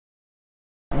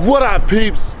What up,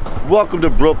 peeps? Welcome to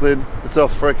Brooklyn. It's a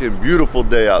freaking beautiful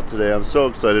day out today. I'm so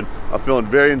excited. I'm feeling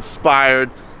very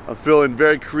inspired. I'm feeling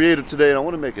very creative today, and I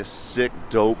want to make a sick,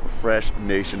 dope, fresh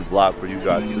nation vlog for you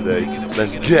guys today.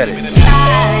 Let's get it.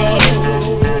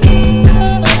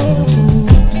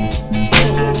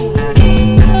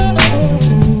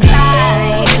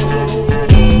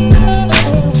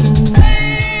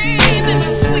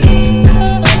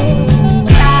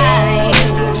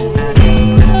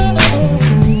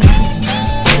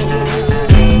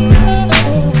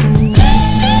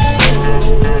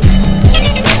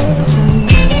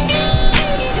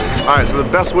 Alright, so the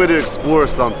best way to explore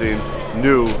something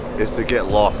new is to get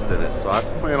lost in it. So I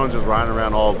plan on just riding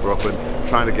around all of Brooklyn,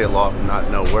 trying to get lost and not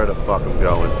know where the fuck I'm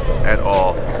going at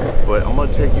all. But I'm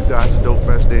gonna take you guys to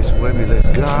Dopest Nation with me. Let's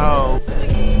go!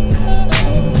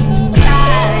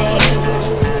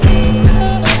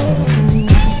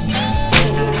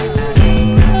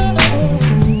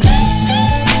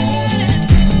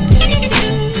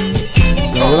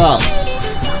 Yo, what up?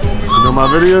 You know my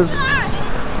videos?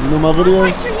 You know my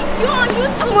videos? You on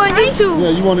YouTube? I'm on YouTube. Yeah,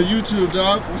 you on the YouTube,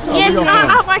 dog? What's up? Yes,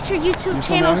 I watch your YouTube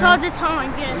channels all the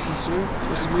time, yes.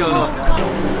 What's going on?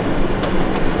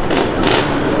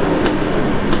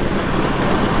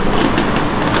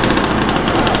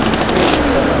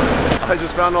 I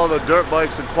just found all the dirt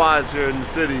bikes and quads here in the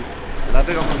city, and I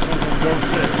think I'm gonna film some dope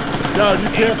shit. Yo, do you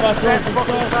care if I film some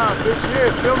stuff? Time, bitch. Yeah,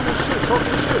 film this shit, talk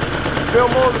this shit.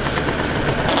 Film all this shit.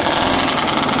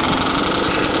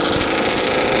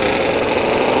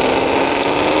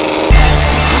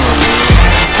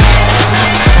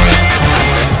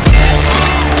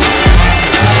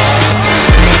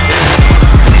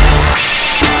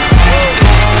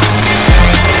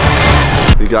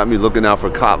 He got me looking out for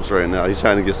cops right now. He's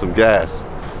trying to get some gas.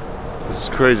 This is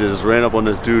crazy. I just ran up on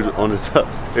this dude on his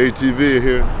ATV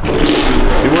here.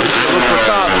 He wants to look for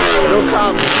cops. No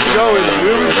cops. Going.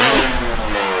 Here we go.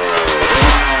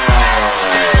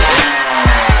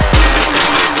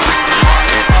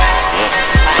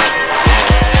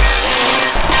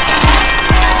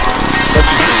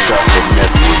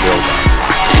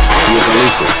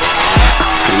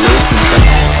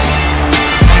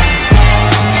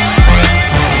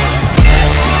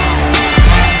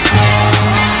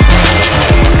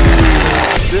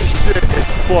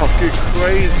 Fucking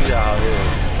crazy out here.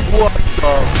 What the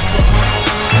fuck?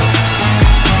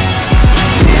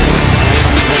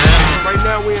 Right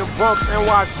now we in Bronx,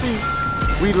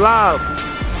 NYC. We live.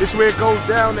 This is where it goes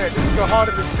down at. This is the heart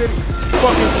of the city.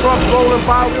 Fucking trucks rolling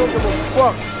by, we don't give a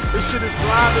fuck. This shit is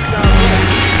live and down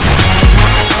here.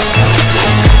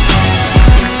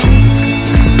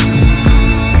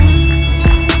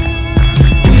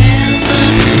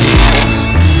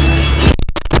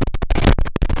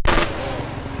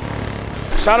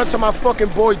 Shout out to my fucking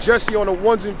boy Jesse on the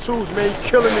ones and twos, man. He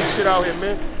killing this shit out here,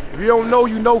 man. If you don't know,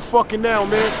 you know fucking now,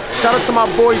 man. Shout out to my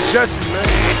boy Jesse, man.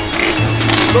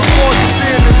 Look forward to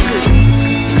seeing this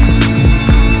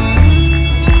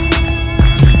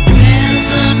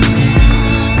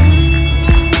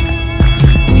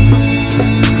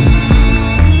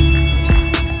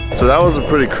shit. So that was a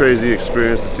pretty crazy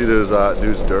experience to see those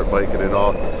dudes dirt biking and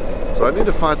all. So I need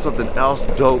to find something else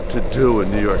dope to do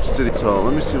in New York City. So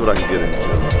let me see what I can get into.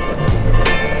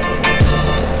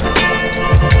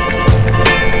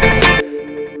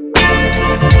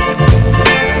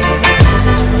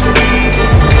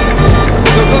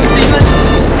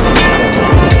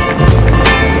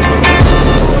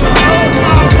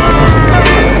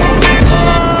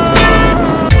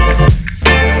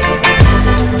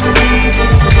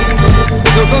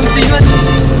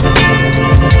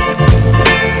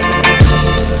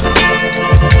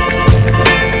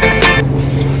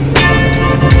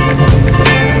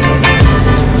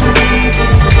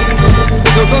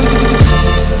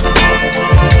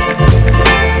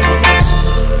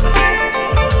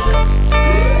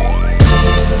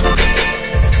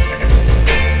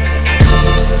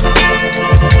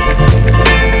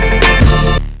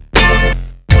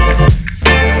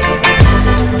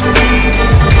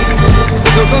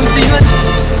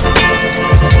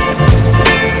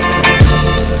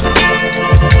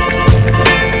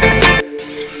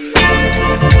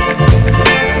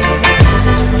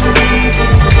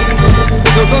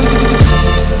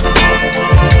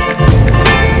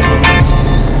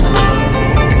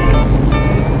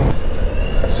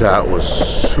 That was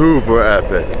super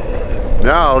epic.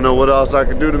 Now I don't know what else I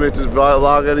can do to make this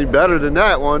vlog any better than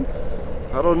that one.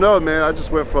 I don't know, man. I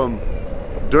just went from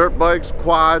dirt bikes,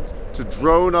 quads, to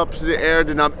drone up to the air,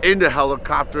 then I'm in the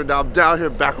helicopter, now I'm down here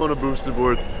back on a boosted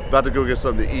board, about to go get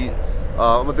something to eat.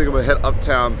 I'm gonna head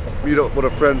uptown, meet up with a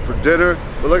friend for dinner.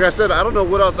 But like I said, I don't know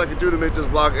what else I could do to make this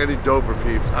vlog any doper,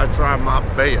 peeps. I try my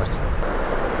best.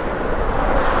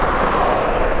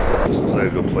 Looks like a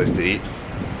good place to eat.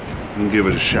 I'm gonna give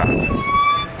it a shot.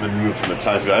 I'm in the mood for the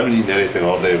Thai food. I haven't eaten anything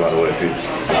all day, by the way, peeps.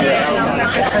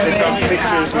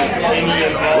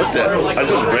 What the? I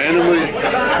just randomly.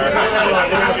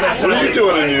 What are you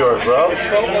doing in New York, bro?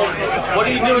 What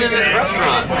are you doing in this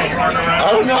restaurant? I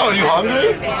don't know. Are you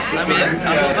hungry? I mean,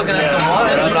 I'm just looking at some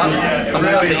lunch, but I'm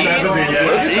about to eat.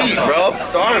 Let's eat, bro. I'm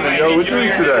starving, yo. What you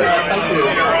eat today?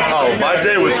 Oh, my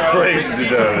day was crazy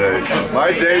today.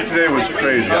 My day today was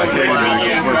crazy. I can't even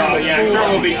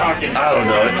explain. I don't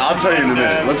know. I'll tell you in a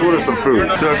minute. Let's order some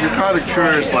food. So if you're kind of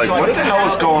curious, like, what the hell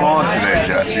is going on today,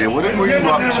 Jesse? What were you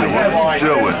up to? What were you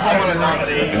doing?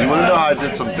 And you want to know how I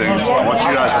did some things, I want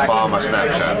you guys to follow my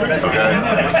Snapchat, okay?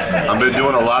 I've been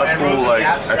doing a lot of cool, like,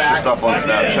 extra stuff on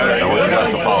Snapchat, and I want you guys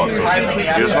to follow it. So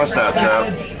here's my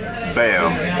Snapchat.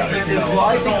 Bam.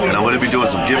 And I'm going to be doing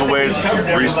some giveaways and some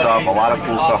free stuff, a lot of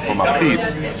cool stuff for my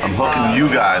peeps. I'm hooking you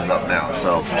guys up now,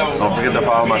 so don't forget to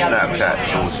follow my Snapchat.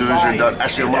 So as soon as you're done,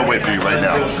 actually I'm going to wait for you right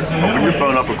now. Open your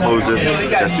phone up and close this,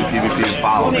 Jesse PvP, and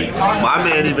follow me. My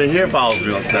man even here follows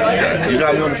me on Snapchat. You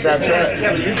got me on the Snapchat?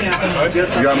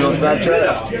 You got me on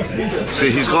Snapchat?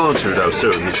 See, he's going to though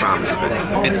soon, he promised me.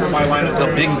 It's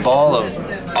the big ball of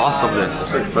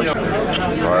awesomeness.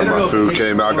 Alright, my food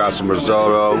came out, got some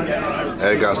risotto,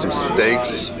 and got some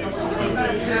steaks.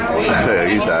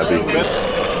 He's happy.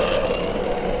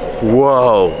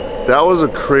 Whoa, that was a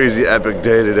crazy epic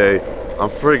day today. I'm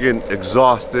freaking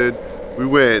exhausted. We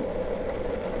went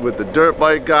with the dirt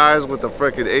bike guys, with the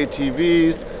freaking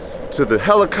ATVs, to the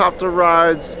helicopter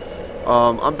rides.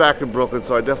 I'm back in Brooklyn,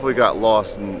 so I definitely got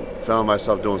lost and found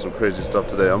myself doing some crazy stuff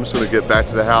today. I'm just gonna get back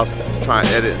to the house, try and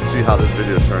edit and see how this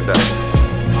video turned out.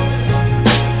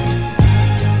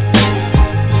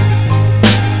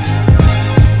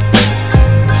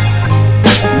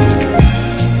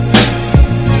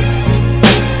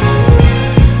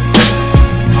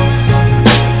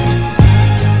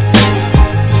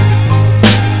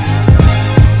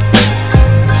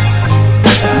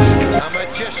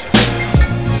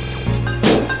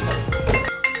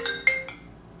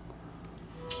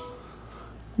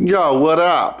 Yo, what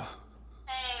up?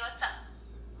 Hey, what's up?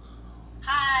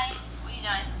 Hi, what are you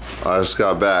doing? I just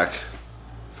got back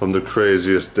from the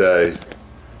craziest day.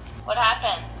 What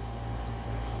happened?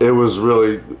 It was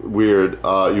really weird.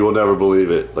 You will never believe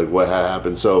it, like what had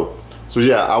happened. So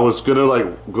yeah, I was gonna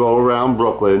like go around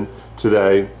Brooklyn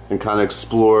today and kind of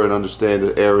explore and understand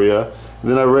the area.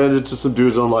 And then I ran into some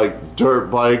dudes on like dirt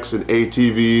bikes and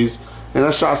ATVs, and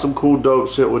I shot some cool dope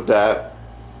shit with that.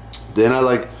 Then I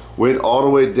like went all the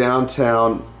way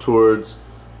downtown towards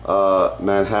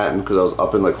Manhattan because I was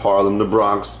up in like Harlem, the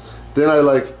Bronx. Then I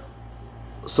like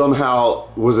somehow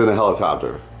was in a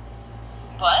helicopter.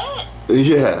 What?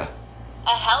 Yeah. A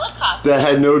helicopter? That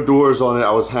had no doors on it.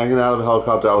 I was hanging out of a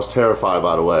helicopter. I was terrified,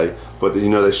 by the way. But you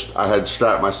know, I had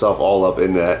strapped myself all up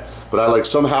in that. But I like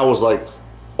somehow was like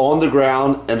on the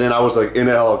ground, and then I was like in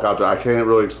a helicopter. I can't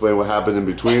really explain what happened in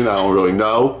between. I don't really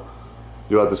know.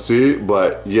 You'll have to see,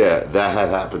 but yeah, that had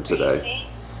happened today.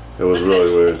 It was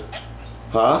really weird.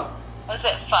 Huh? Was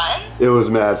it fun? It was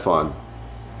mad fun.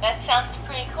 That sounds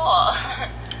pretty cool.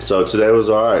 So today was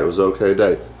alright. It was an okay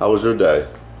day. How was your day?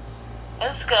 It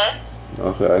was good.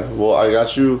 Okay. Well, I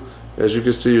got you, as you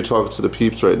can see, you're talking to the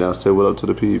peeps right now. Say what up to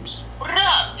the peeps. What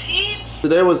up, peeps?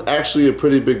 Today was actually a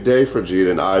pretty big day for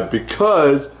Gina and I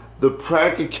because the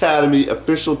Prank Academy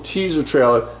official teaser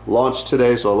trailer launched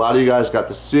today. So a lot of you guys got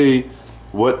to see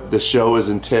what the show is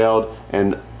entailed,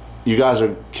 and you guys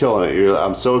are killing it.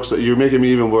 I'm so excited. You're making me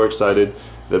even more excited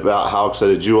about how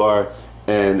excited you are,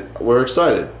 and we're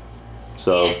excited.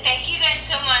 So Yeah, thank you guys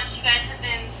so much. You guys have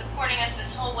been supporting us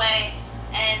this whole way,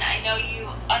 and I know you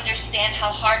understand how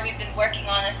hard we've been working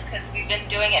on this because we've been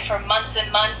doing it for months and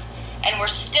months, and we're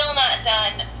still not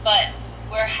done, but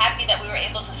we're happy that we were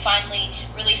able to finally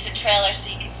release a trailer so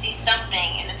you can see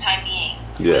something in the time being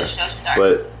before the show starts.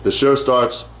 But the show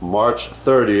starts March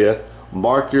 30th.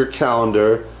 Mark your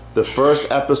calendar. The first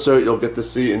episode you'll get to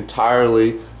see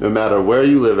entirely, no matter where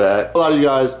you live at. A lot of you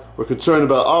guys were concerned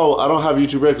about, oh, I don't have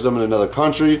YouTube Red because I'm in another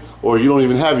country, or you don't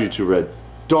even have YouTube Red.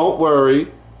 Don't worry,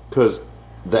 because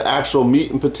the actual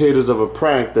meat and potatoes of a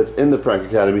prank that's in the Prank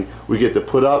Academy, we get to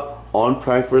put up on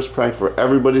Prank vs. Prank for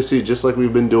everybody to see, just like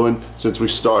we've been doing since we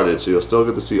started. So you'll still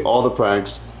get to see all the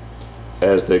pranks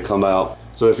as they come out.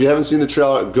 So if you haven't seen the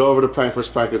trailer, go over to Prank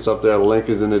vs. Prank. It's up there. The link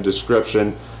is in the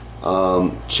description.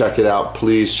 Check it out.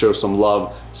 Please show some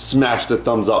love. Smash the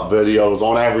thumbs up videos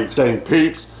on everything,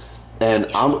 peeps. And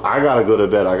I gotta go to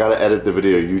bed. I gotta edit the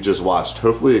video you just watched.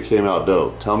 Hopefully it came out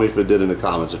dope. Tell me if it did in the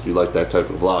comments if you like that type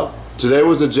of vlog. Today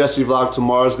was a Jesse vlog.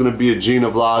 Tomorrow's gonna be a Gina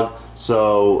vlog.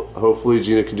 So hopefully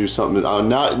Gina can do something.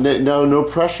 No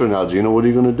pressure now, Gina. What are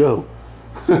you gonna do?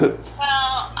 Well,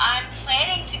 I'm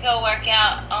planning to go work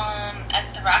out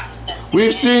at the Rock Steps.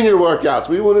 We've seen your workouts.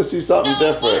 We want to see something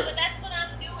different. But that's what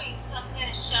I'm doing, so I'm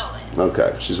gonna show it.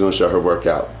 Okay, she's gonna show her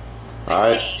workout. All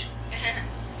right. Okay.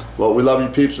 Well, we love you,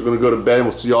 peeps. We're gonna go to bed, and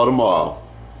we'll see y'all tomorrow.